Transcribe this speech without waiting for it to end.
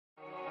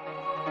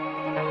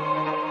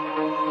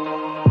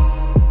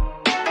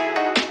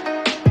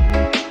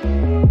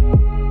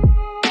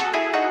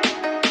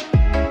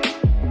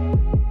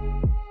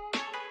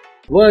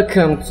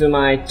Welcome to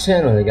my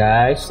channel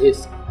guys.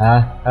 It's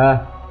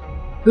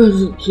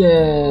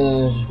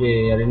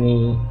Okay, hari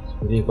ni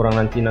seperti korang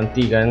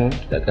nanti kan,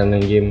 kita akan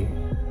main game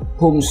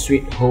Home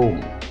Sweet Home.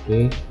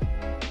 Okay,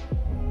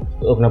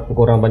 kenapa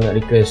korang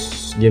banyak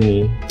request game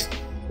ni?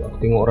 Aku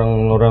tengok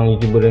orang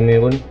YouTuber main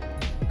pun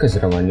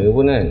keseram mana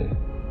pun kan.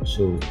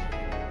 So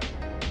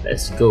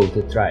let's go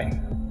to try.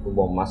 Aku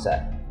bawa masak.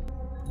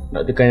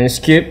 Nak tekan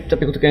escape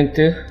tapi aku tekan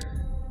enter.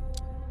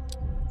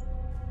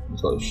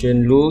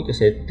 Option dulu, kita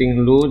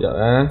setting dulu sekejap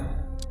lah.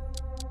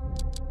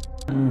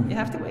 You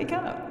have to wake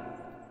up.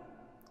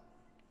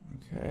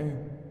 Okay.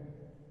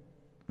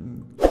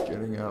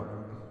 Getting up.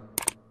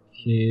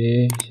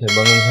 Okay, saya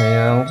bangun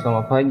sayang.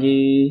 Selamat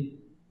pagi.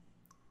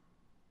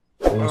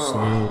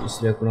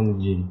 Isteri aku nama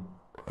Jin.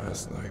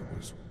 Last night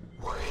was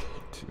way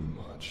too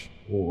much.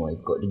 Oh my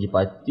god, pergi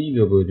party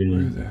ke apa dia ni?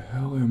 Where the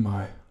hell am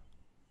I?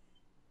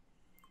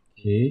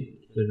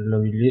 Okay, kita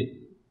dalam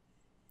bilik.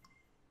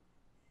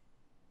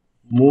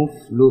 Move,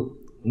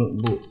 look,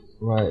 notebook.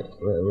 Right.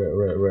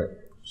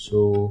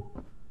 So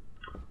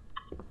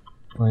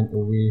find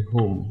a way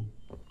home.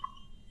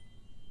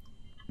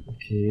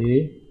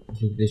 Okay,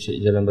 so kita cek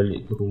jalan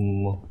balik ke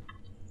rumah.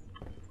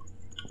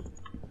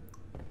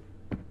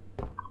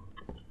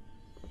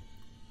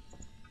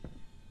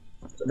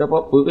 Tak ada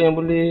apa-apa ke yang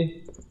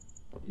boleh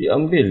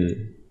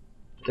diambil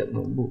kat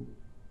notebook?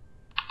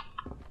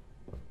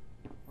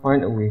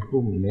 Find a way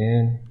home,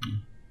 man.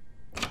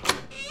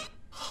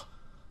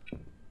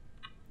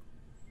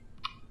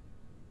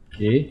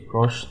 Okay,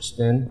 cross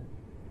stand.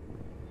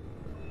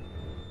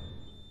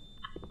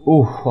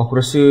 Aku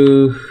rasa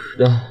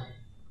dah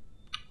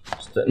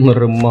start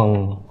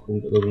meremang. Aku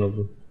tak tahu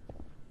kenapa.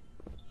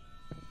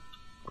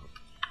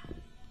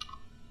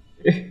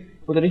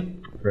 Apa tadi?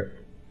 Right.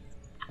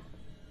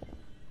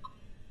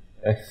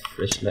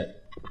 Flashlight.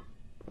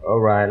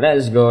 Alright,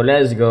 let's go.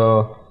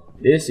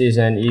 This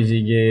is an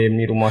easy game.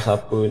 Ni rumah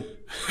siapa?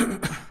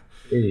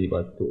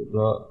 Batuk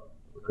pula.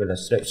 Okay,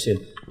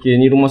 distraction.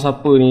 Okay, ni rumah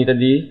siapa ni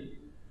tadi?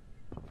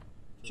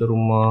 Macam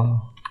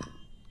rumah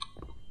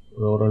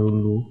orang-orang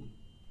dulu.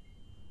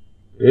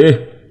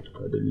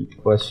 Ada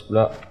lipas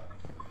pula.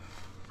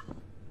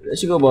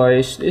 Let's go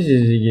boys, this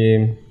is the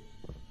game.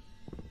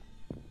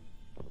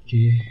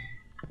 Okay,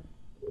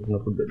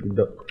 kenapa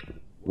budak-budak?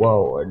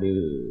 Wow, ada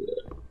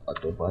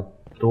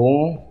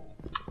patung-patung,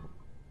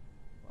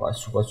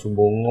 pasu-pasu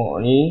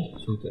bongok ni.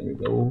 So tak ambil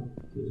tahu.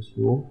 Okay,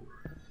 so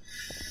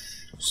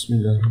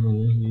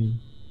Bismillahirrahmanirrahim.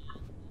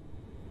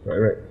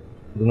 Right,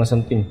 dengar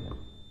something.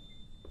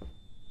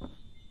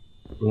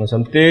 Macam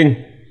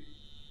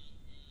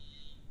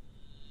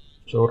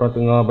orang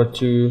tengah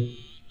baca.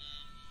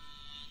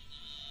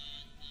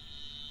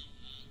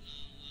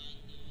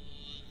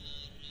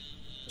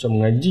 Macam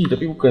mengaji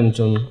tapi bukan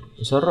macam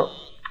sarap.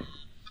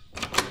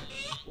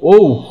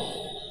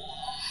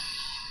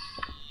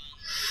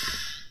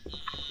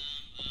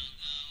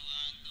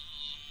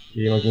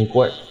 Okay, makin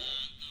kuat.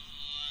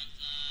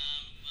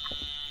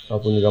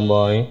 Apa ni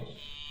gambar ni?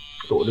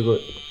 Tok dia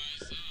kot.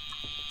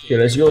 Okay,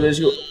 let's go.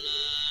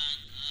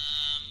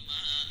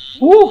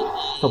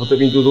 Tak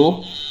tutup pintu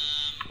tu.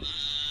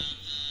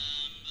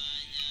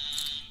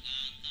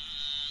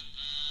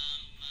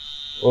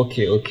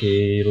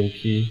 Okay, room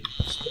key.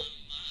 Stop.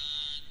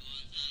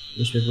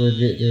 Newspaper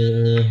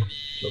dia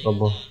tak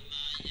khabar.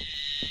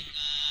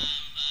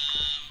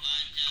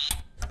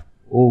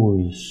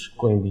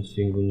 Kau yang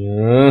bising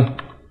punya.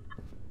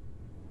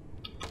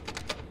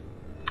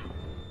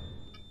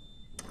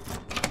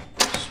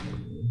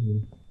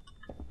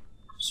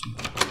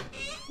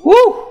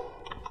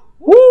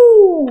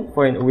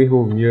 Find a way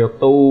home. Ya, aku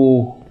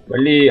tahu.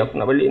 Balik, aku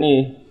nak balik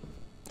ni.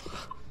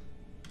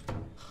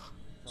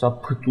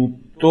 Siapa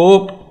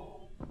tutup?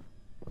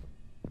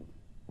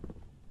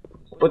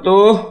 Siapa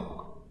tu?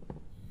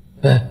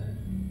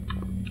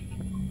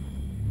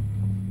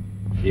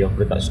 Aku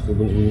dah tak suka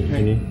bunyi-bunyi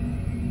macam ni.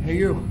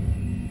 Hey you.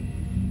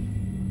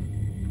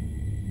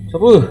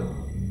 Siapa?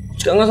 Aku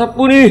cakap dengan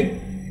siapa ni?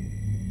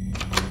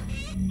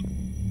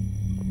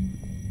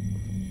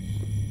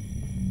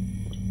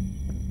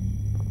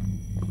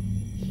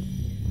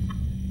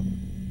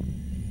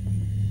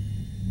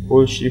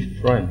 Hold shift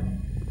front.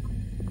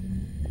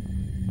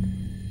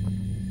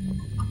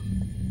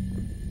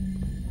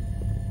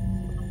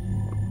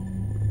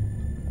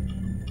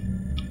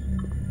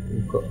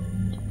 Buka.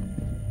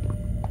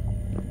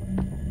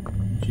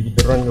 Jadi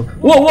terang ke?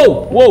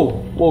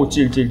 Wow,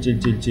 chill.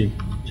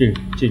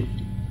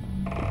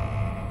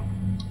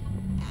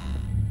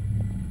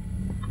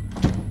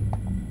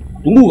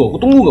 Aku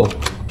tunggu kau.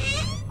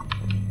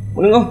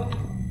 Mana kau?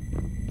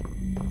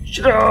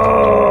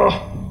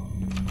 Cerah.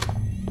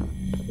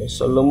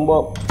 Asal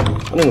lembab.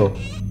 Mana kau?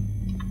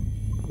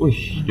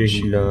 Dia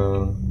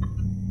hilang.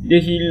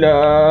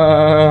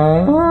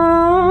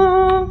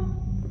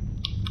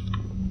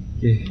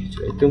 Okay,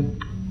 cek item.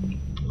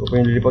 Apa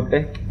yang boleh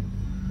dipakai?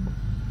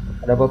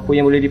 Ada apa-apa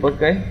yang boleh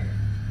dipakai?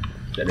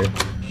 Tak ada.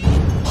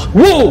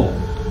 Wow.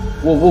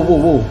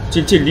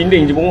 Chill,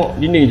 dinding je bongok.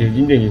 Dinding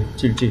je.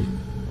 Chill.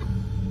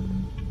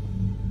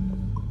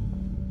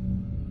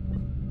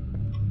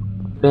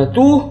 Dah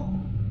tu.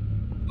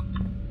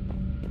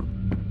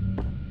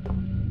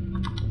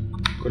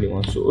 Kau boleh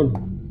masuk kan?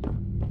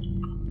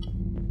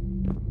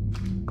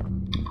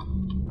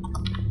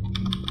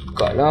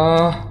 Buka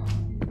lah.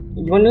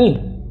 Ni gimana ni?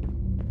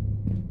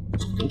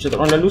 Macam tak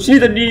orang lalu sini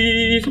tadi.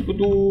 Siapa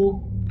tu?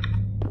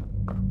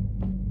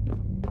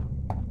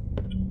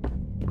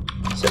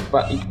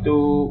 Siapa itu?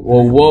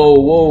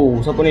 Wow.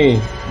 Siapa ni?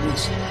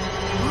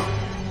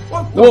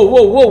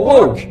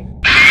 Wow. Sorry.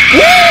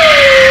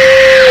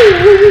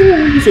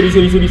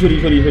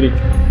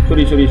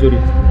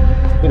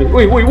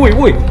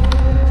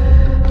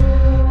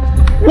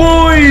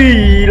 Woi.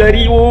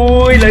 Lari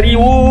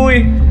woi.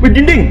 Woi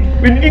dinding.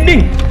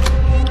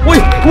 Woi.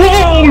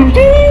 Wow.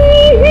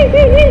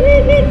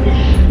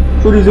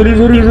 Sorry.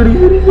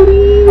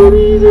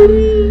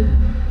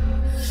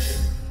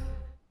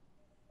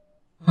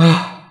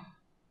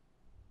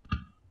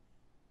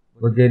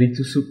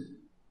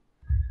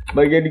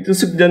 Bagian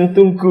ditusuk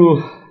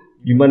jantungku.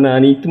 Gimana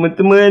nih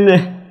teman-teman?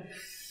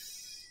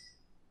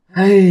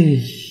 Hai.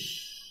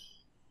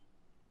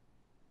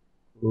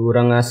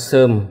 Kurang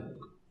asem.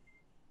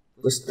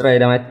 First try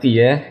dah mati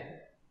ya.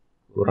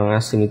 Kurang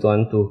asem itu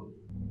hantu.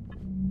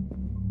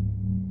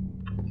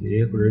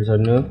 Okey, aku dari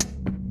sana.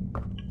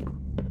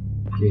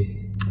 Okey,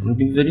 mana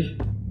pintu tadi?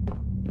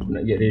 Aku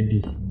nak get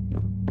ready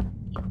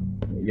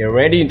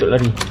untuk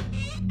lari.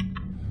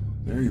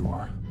 There you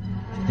are.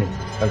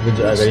 Aku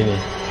kejap kali ni.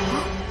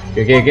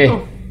 Okey.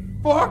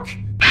 Fuck!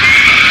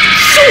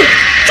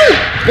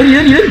 Lari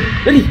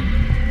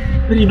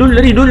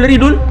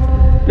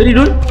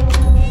dul.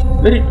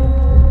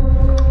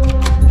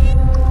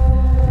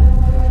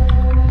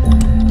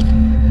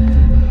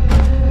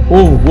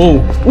 Wow.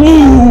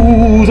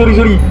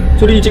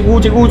 Sorry cikgu.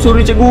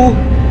 Sorry cikgu.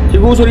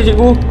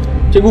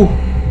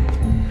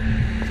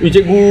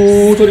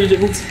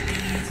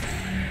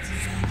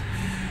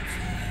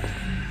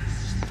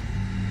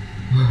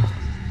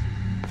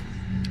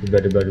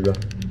 Debar.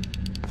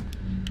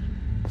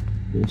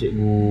 Ini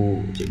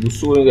cikgu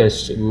Su ni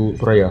guys, cikgu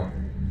Suraya.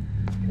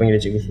 Panggil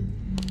dia cikgu Su.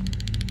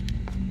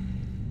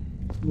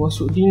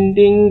 Masuk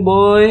dinding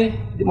boy.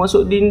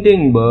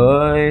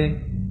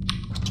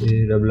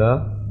 Okay, dah belah.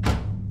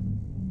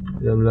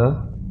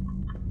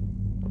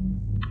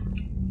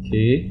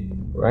 Okay,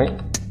 right.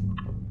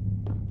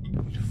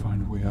 Need to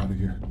find a way out of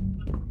here.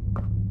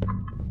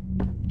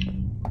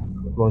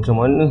 Macam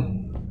mana?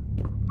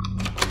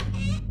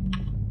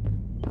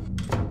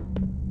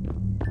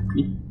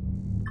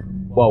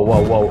 Wow.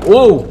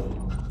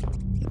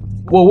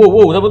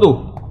 Siapa tu?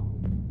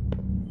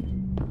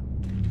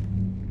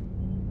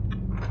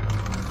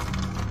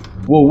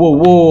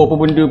 Wow, apa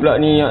benda pula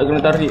ni yang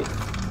kena tarik?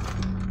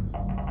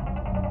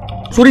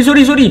 Sorry.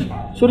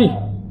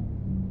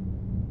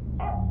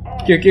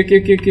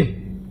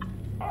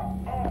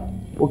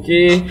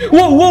 Okay.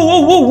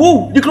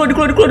 Wow. Dia keluar.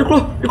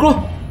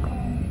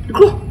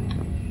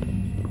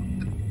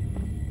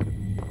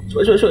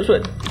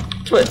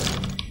 Cepat.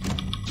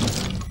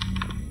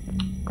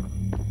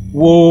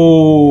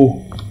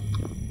 Wow.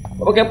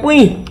 Pakai apa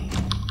ni?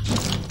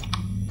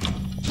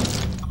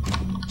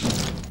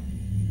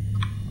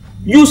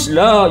 Use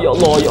lah. Ya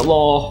Allah.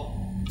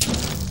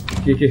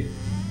 Okay.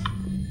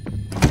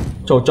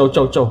 Ciao.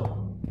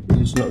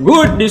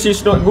 This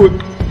is not good.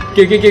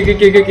 Okay.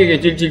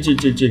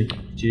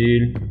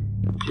 Chill.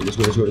 Let's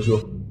go. Let's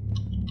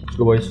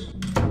go boys.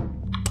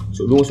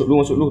 Masuk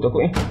dulu.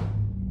 Takut ni.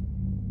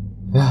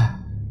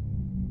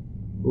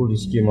 Oh,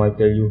 this game I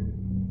tell you.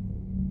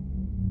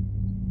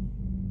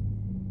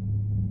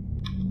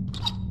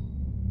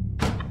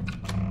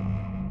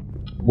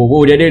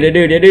 Wow, dia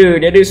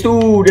ada stu.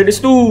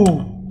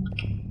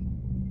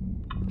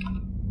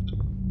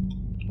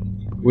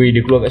 Weh,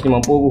 dia keluar kat sini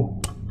mampu aku.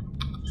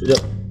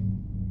 Sekejap.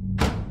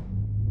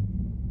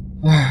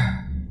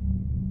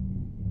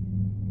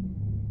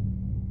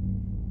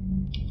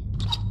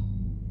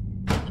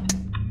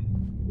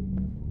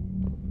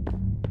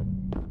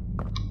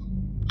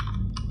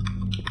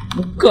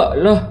 Buka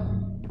lah.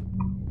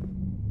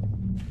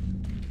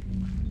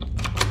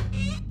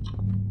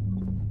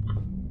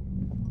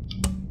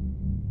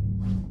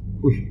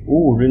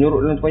 Dia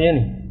nyorok dalam tempayan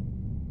ni.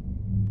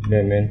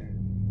 Damn man.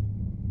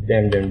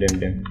 Damn.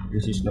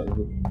 This is not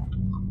good.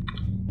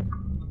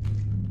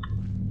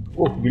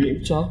 Oh,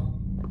 bilik pecah.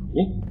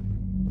 Ni.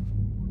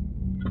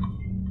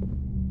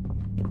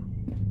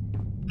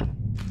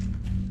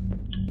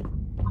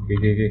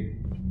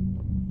 Okay.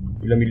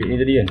 Bilang bilik ni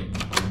tadi kan.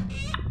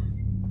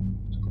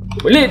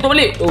 Balik.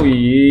 Oh,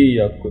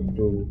 aku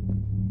tu.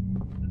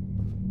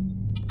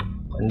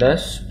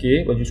 Tandas.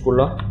 Okay, baju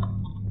sekolah.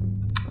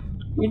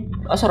 Ni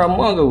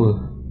asrama ke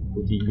apa?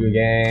 Kutiga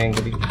geng.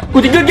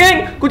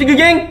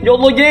 Ya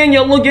Allah geng.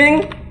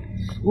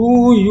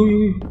 Ui.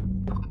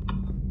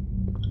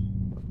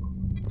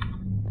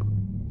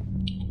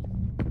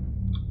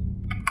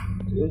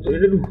 Tak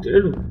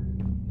ada.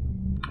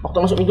 Aku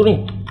tak masuk pintu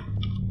ni.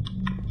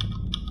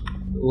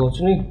 Oh,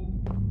 sini.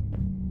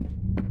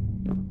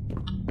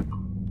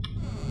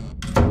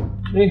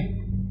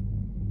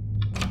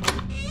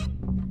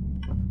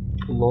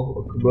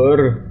 Allahu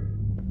Akbar.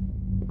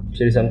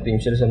 Share something.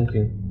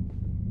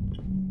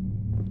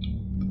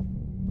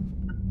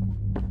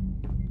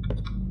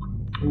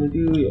 Mana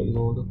dia? Ya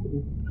Allah, takut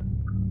ni.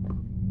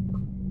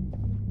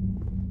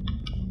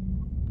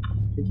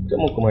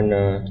 Kita mau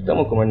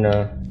ke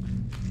mana?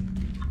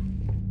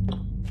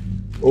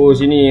 Oh,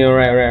 sini.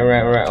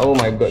 Alright. Oh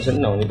my god,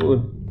 senang ni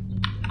pun.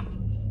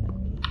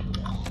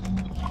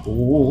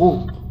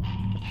 Oh.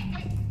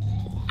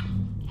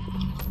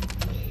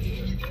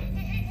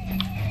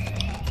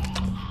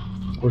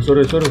 Oh,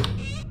 suara tu.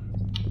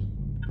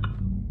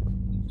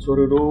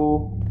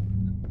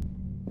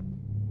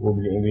 Oh,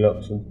 bilik yang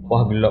gelap.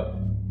 Sumpah gelap.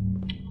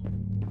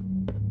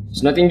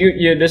 There's nothing good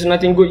here.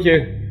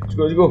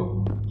 Let's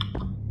go.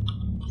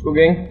 Let's go,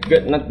 gang.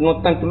 Got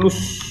no time to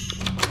lose.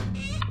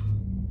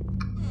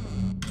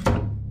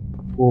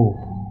 Oh.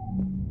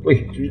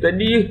 Weh, tu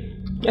tadi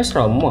ni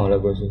asrama lah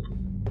aku rasa.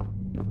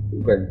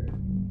 Bukan.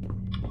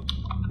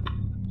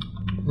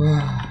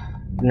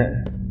 Penat.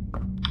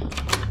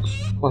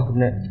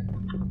 Penat.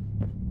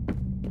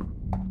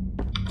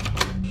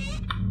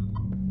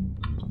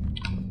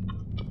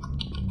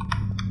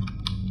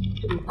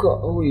 Buka.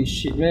 Oh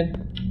shit, man.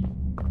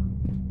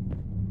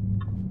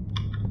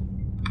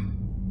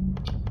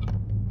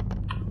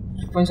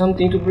 Find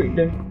something to break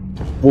them.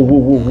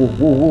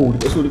 Wow.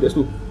 Dekat situ. Dekat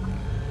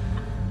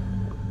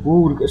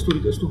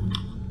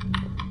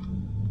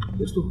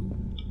situ.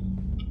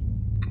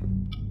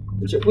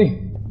 Macam apa ni?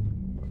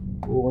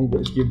 Oh my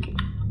god, this game.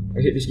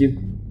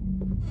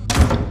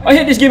 I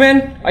hate this game,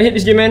 man.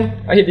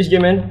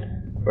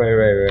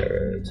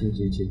 Right.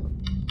 Chill.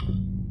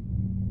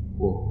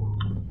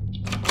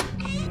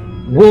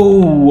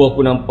 Wow,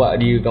 aku nampak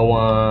dia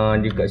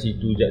kawan. Dia kat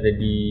situ sekejap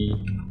tadi.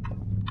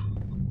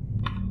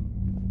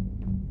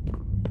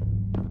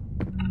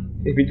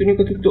 Pintu ni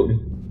kau tutup ni.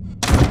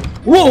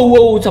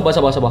 Wow, sabar.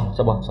 Sabar.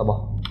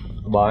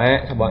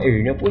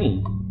 Ni apa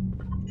ni?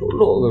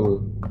 Colok ke apa?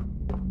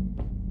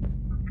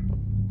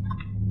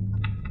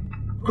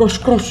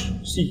 Cross.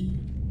 See.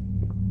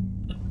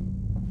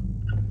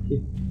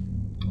 Okay.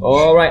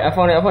 Alright, I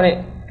found it.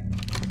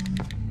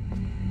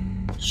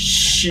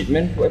 Shit,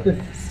 man. What happened?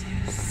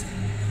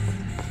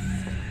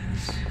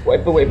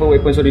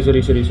 Sorry. Sorry,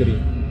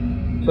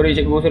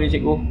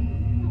 cikgu.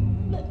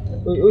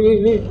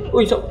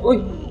 Oi.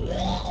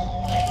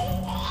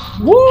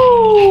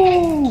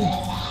 Woo!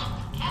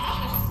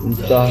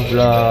 Entah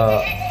pula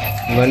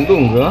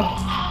mengandung ke?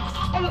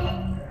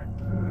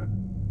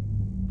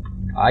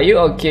 Are you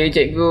okay,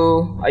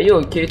 cikgu?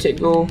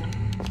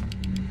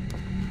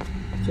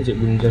 Saya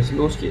cikgu ni just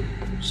slow sikit.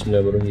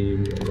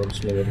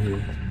 Bismillahirrahmanirrahim.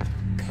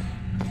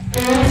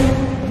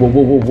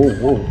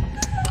 Wow.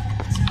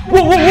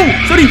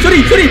 Sorry.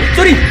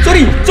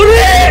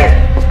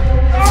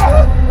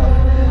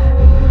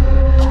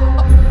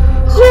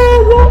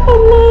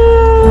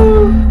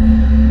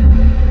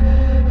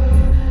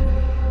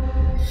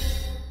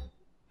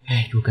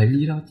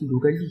 Dua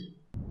kali.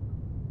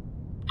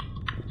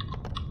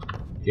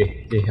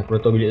 Okay, aku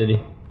dah tahu bilik tadi.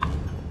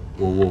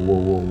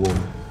 Wow.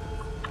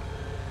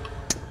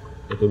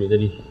 Aku tahu bilik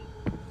tadi.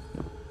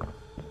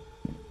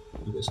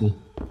 Dekat sini.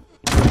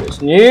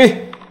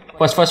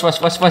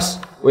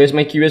 Fast. Where's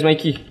my key?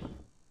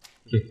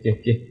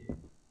 Okay.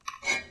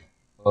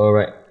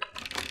 Alright.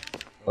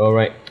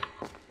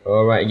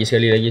 Lagi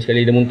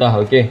sekali dia muntah,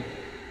 okay.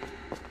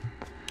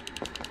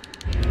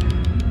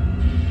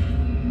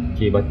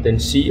 Okay, button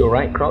C,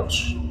 alright,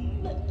 crouch.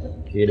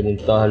 Okay, dia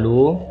muntah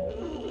dulu.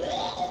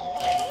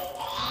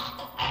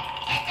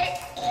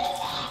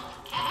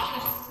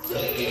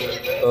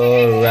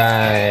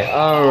 Alright.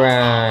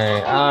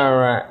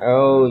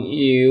 Oh,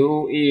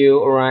 you,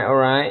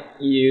 alright,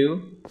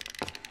 you.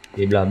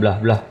 Okay, blah.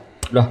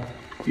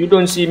 You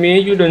don't see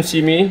me, I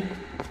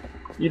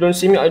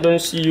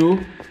don't see you.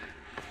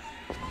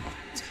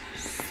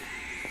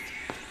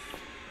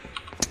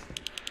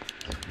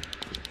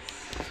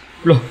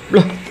 Blah.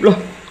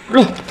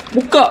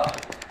 Buka.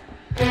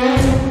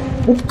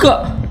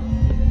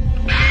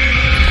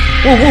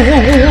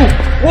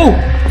 Wow.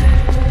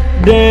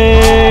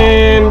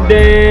 Damn.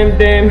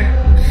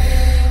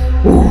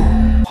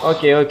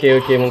 Okay,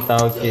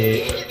 muntah,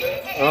 okay.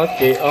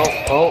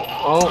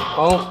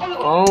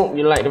 Oh.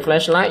 You like the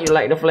flashlight?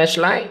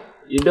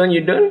 You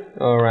done?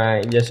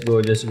 Alright, just go.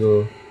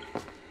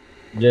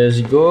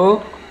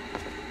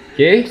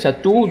 Okay, 1,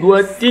 2,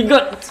 3.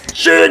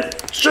 Shit.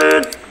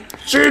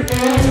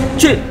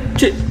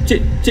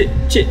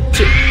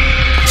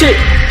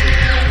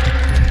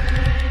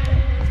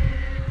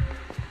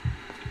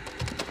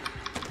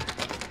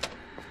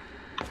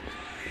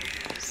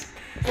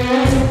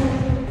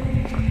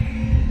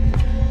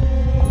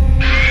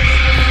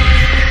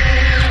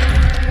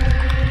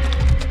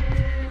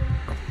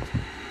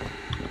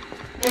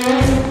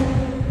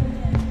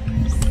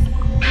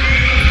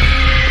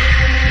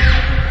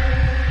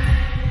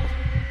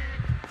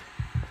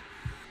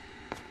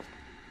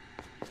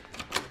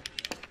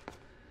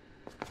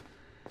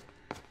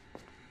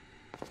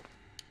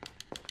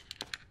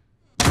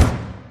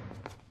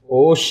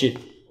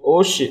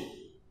 Oh shit.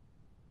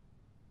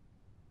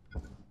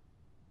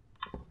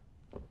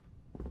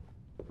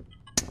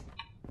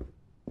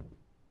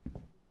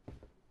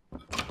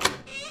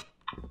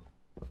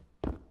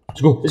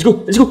 Let's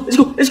go. Let's go.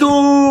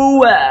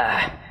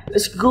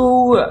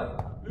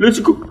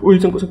 Oi,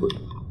 sangkut.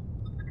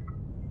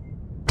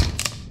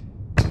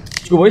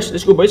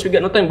 Let's go boys. We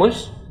got no time,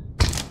 boys.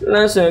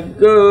 Let's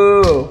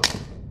go.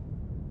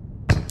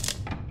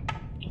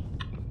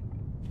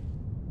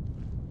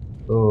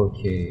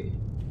 Okay.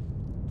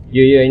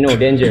 Yeah, I know.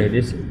 Danger.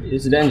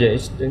 It's danger.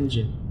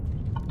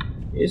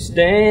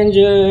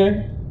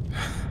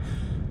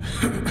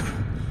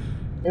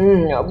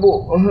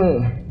 Nyabuk.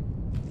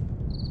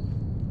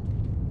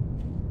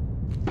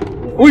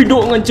 Ui,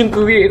 duk dengan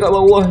cengkerik kat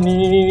bawah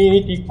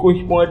ni.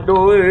 Tikus pun ada.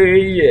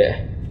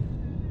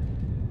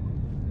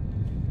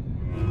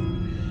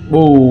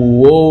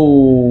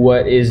 Whoa,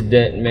 what is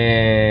that,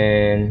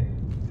 man?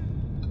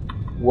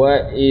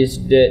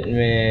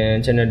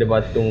 Macam mana ada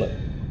batung kat.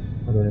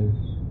 Aduh,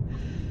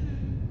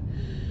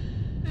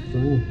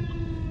 nangis.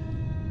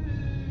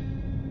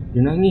 Dia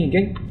nangis,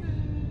 geng.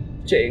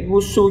 Cikgu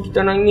suruh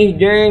kita nangis,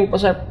 geng.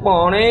 Pasal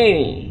apa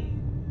ni?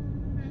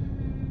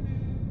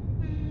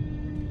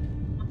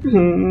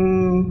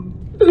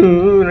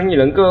 Nangis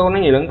lah kau.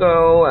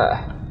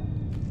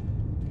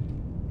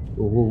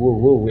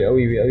 Wow, wait are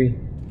we?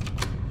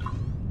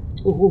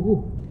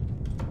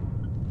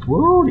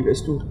 Wow,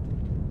 dekat situ.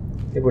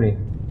 Apa ni?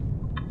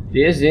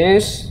 This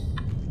is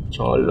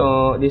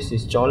colok.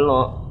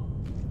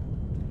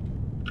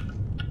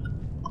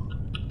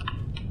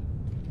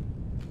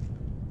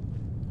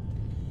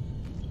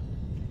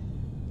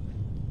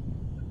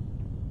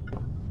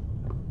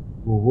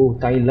 Oh,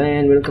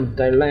 Thailand, welcome to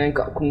Thailand.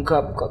 Kak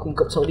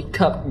Kungkap Saudi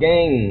Cup,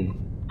 gang.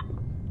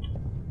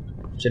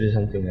 Ada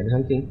something.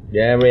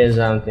 There is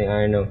something,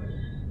 I know.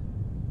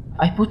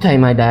 I put Thai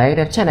my day,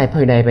 that's I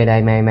put day by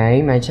day,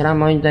 my channel,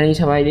 my day,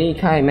 Sabai,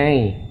 Kai,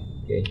 May.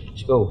 Okay,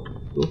 let's go.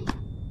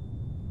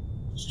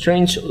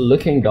 Strange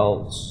looking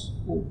dolls.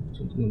 Oh,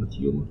 something on the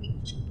tium.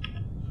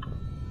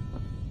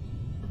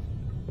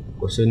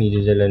 Kuasa ni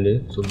dia jalan dia.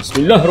 So,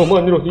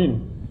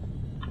 bismillahirrahmanirrahim.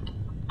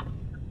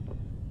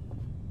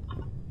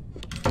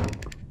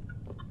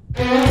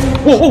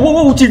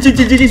 Wow, chill.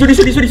 Sorry.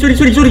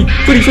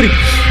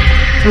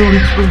 Jangan.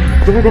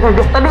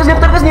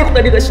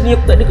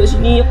 Tak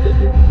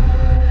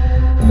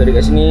ada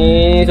kat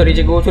sini. Sorry,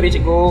 cikgu.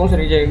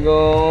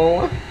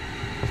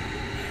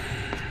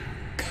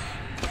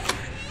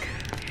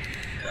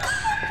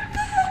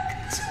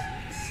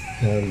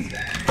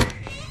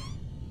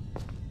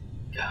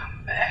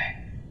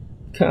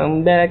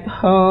 Come back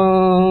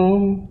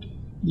home.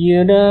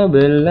 You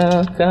double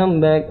love, come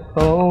back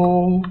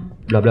home.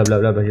 Blah. Dia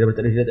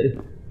tak ada.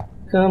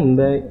 Come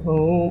back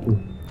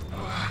home.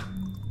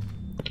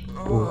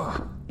 Oh.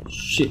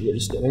 Shit, what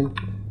is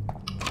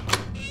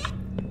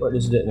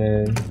that,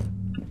 man?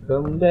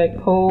 Come back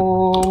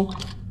home.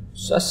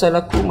 Asal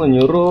aku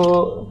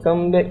menyuruh.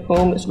 Come back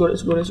home. Let's go.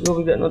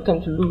 We got no time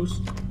to lose.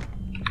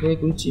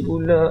 Kunci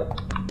pula.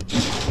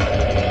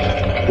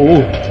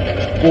 Oh.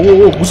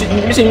 Missing.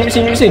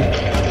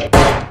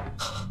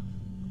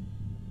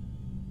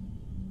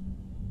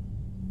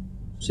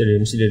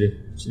 Mesti dia.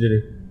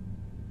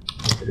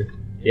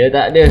 Dia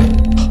tak ada.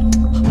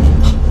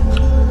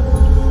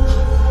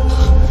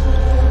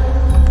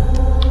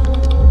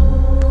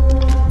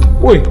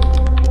 Woi,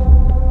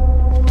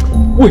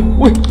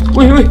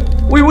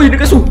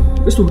 dekat su.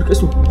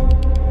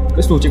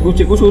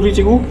 Cikgu, sorry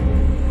cikgu.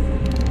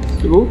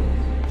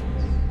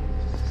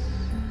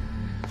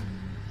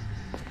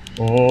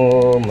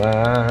 Oh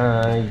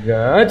my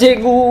god,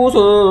 cikgu,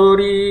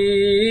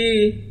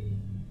 sorry.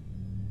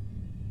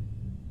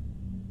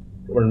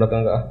 Kat mana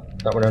belakang kak?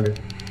 Tak pernah ada.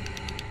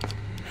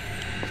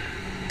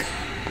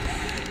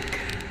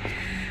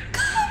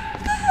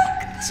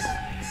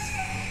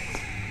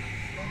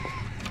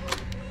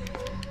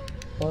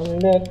 Come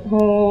back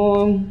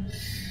home.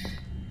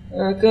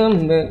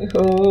 Come back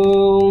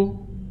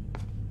home.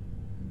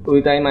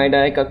 Ui, tay mai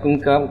đây, Kak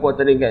Kungkap. Kau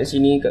tadi kat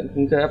sini, Kak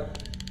Kungkap.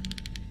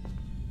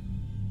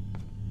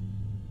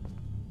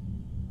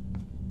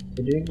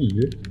 Ada lagi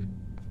ke?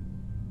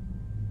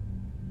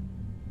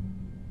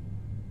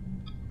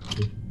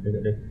 Tak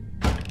ada.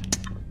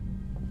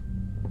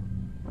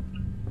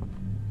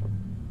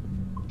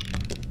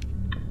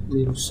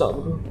 Ni rusak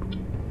bro.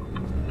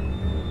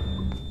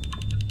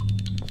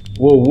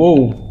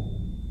 Wow.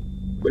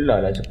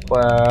 Belah lah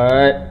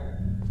cepat.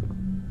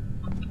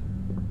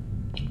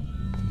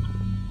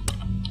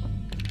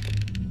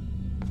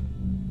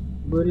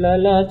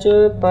 Belahlah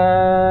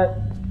cepat.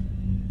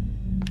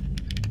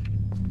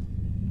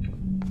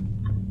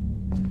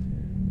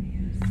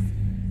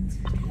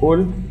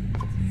 Hold.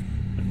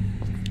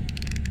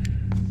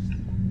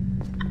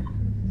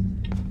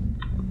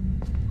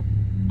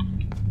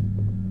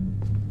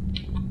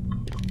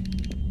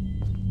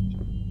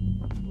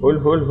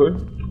 Hold.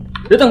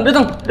 Datang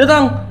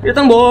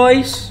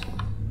boys.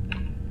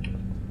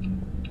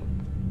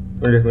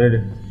 Mana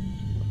dia?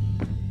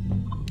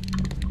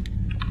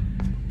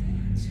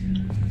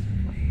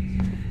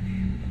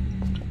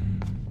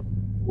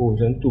 Oh,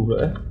 macam tu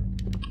pula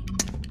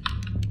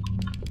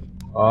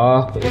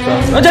tak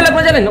kisah. Nak jalan.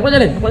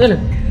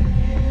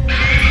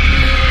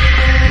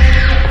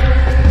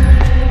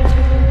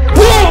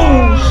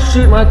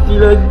 shit, mati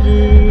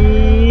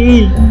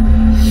lagi.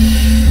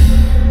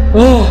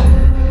 Oh.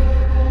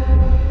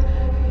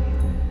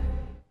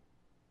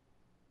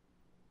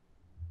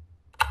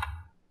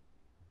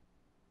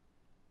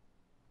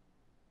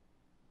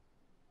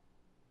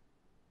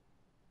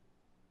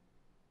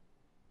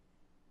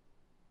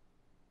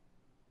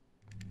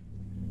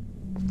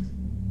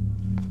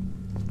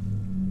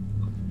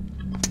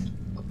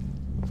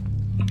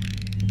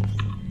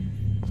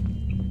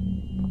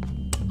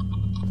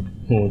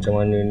 Macam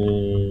mana ni?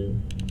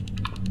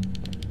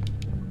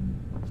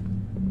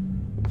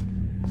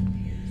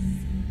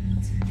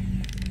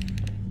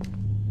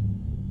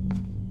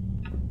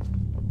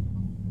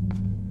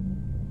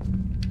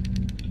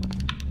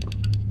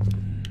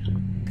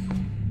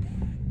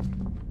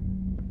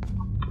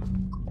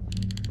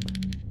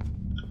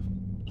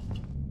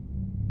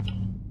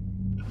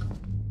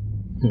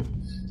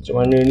 Macam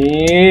mana ni?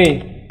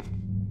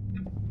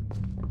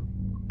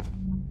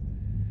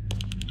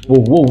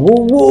 Wow.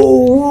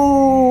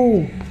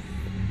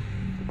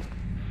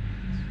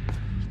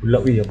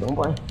 Gelap weh, apa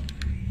nampak ni?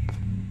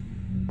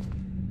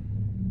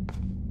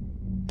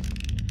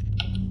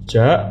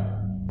 Cak.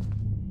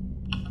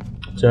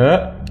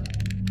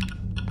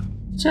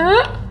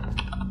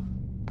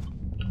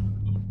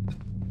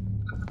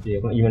 Okay,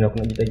 aku nak pergi mana? Aku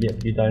nak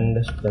pergi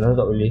tandas. Tandas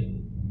tak boleh.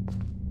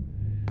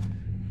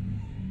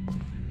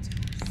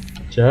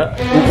 Cak.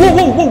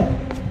 Wow.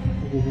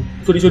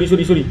 Sorry.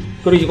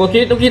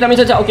 Okay, tak main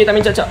cacak. Okay, tak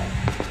main cacak.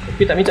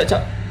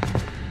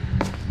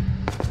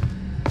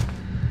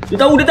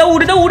 Dia tahu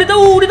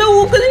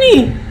kat sini.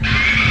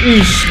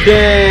 Ish,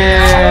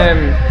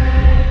 damn.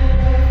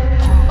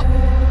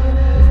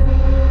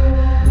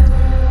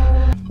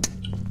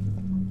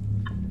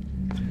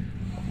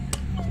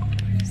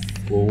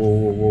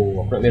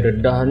 Wow. Aku nak main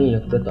redah ni.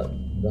 Aku dah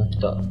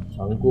tak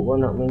sanggup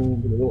lah nak main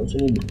tengok macam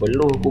ni.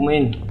 Berpeluh aku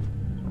main.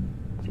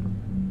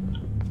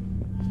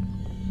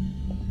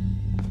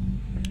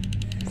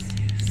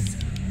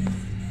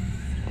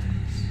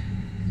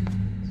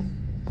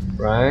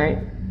 Right.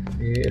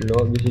 Okay,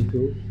 lock di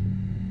situ.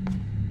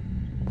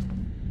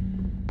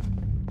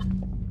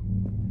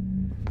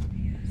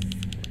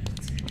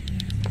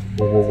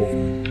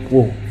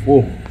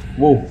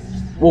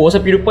 Wow,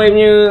 asal PewDiePie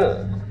punya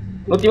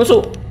noti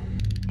masuk.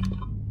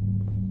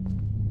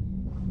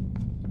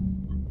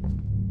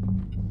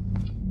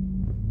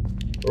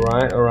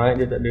 Alright,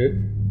 dia tak ada.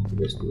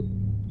 Best tu.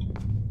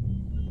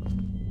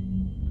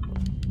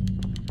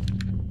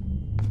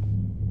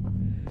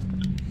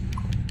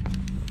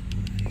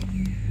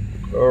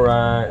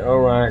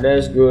 Alright,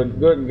 that's good.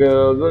 Good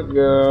girl. Good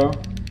girl.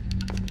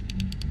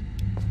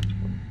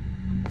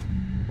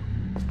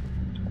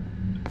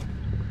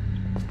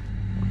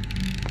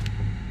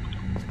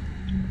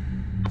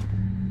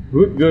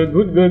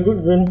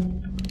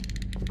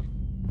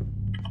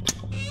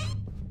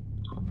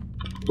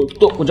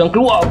 Tutup, kau jangan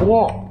keluar,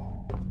 bongok.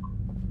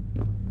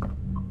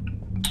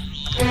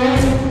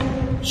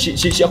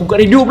 Shit, aku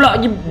buka radio pula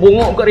lagi.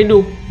 Bongok buka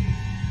radio.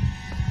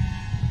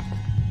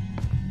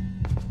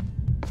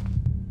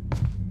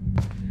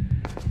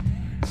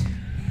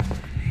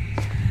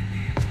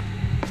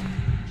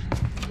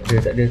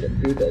 Tak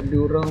ada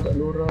orang.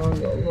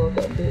 Ya Allah,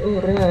 tak ada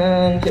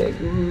orang.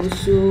 Cikgu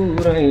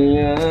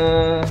Suraya.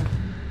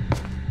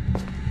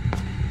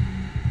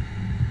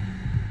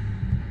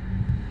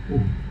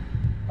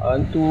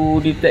 Hantu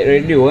detect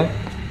radio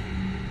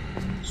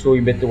So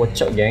you better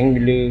watch out gang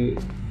bila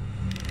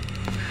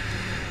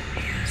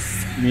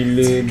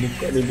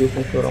buka radio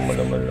sampai orang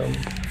malam-malam.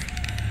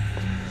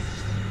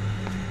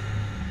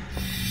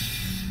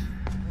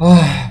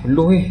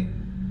 Peluh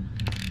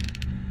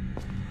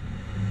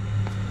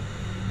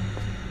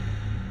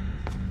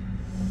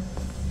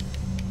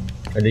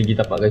Ada lagi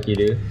tapak kaki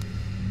dia.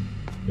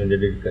 Dan dia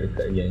ada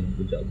dekat-dekat gang.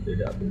 Sekejap dia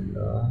dah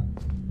belah.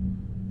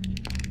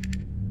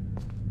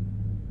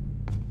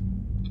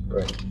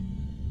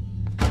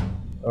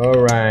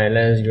 Alright,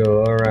 let's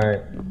go.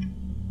 Alright.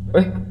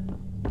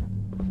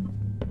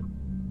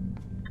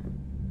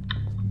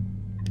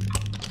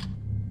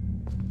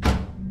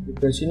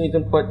 Bukan sini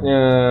tempatnya.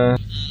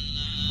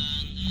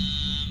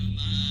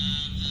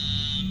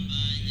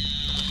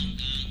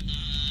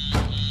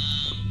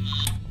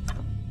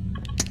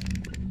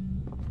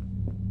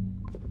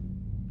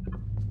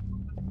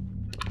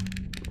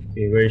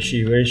 Okay, where is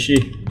she?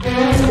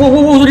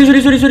 Oh, sorry.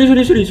 Sorry.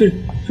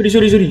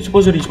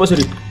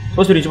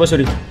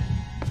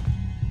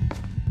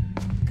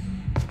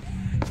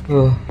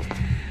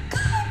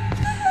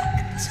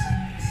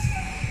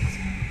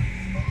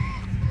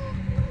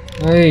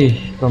 Hey,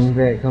 come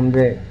back.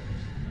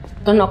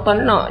 Tak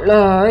nak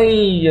lah,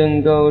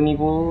 yang kau ni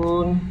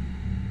pun.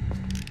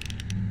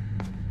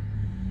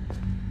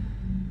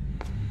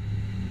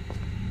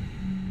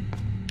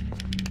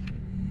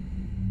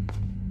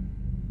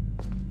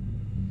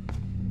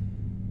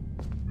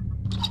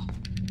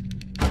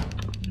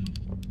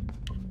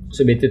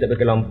 So better tak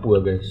pakai lampu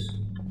lah guys.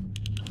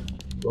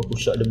 So aku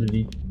shot dia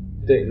boleh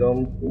detect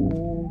lampu.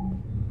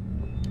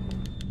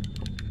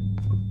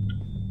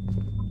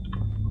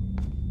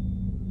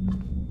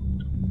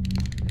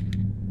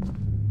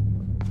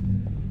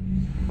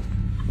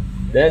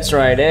 That's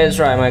right,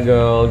 my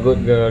girl.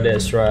 Good girl,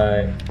 that's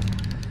right.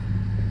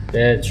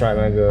 That's right,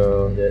 my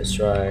girl. That's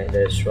right.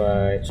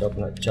 So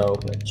aku nak caw.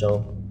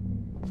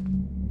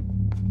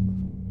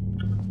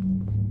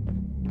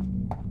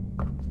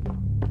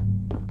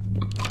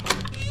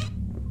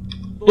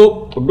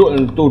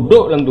 Duduk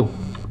dalam tu.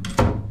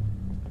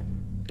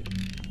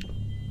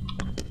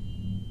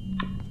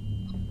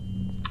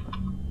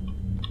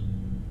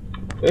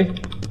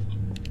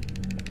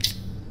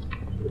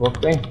 Apa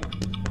ni?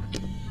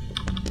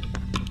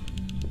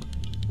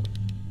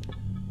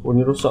 Oh,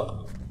 ni rosak.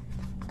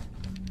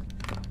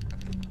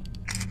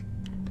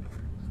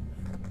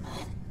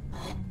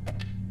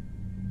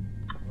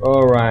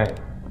 Alright.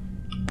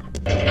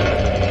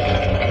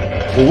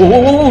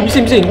 Oh,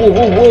 bising.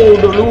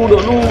 Duduk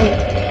dulu.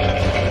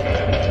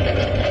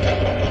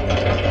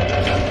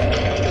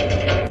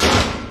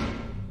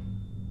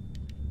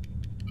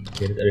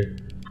 Okay,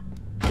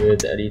 dia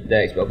tak ada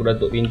attack sebab aku dah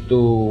tutup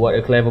pintu. What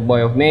a clever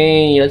boy of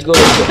me. Let's go.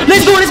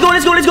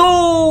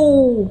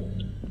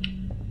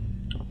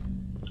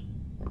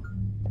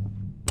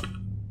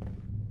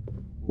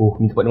 Oh,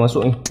 ni tempat dia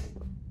masuk ni.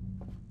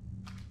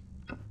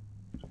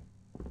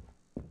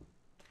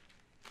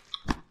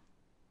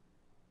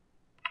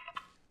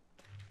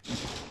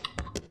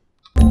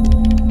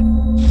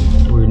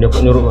 Ui, dia dapat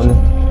nyorok kat mana.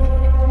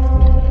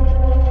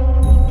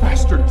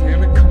 Bastard,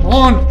 damn it, come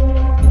on!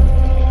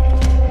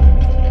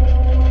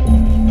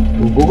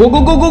 Go,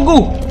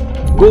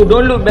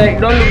 don't look back.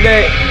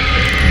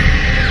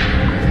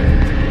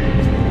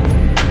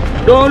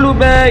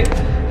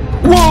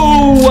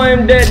 Whoa,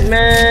 I'm dead,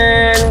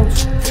 man.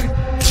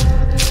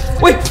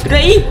 Weh, tekan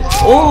E.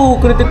 Oh,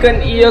 kena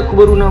tekan E aku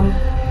baru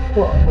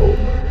nampak.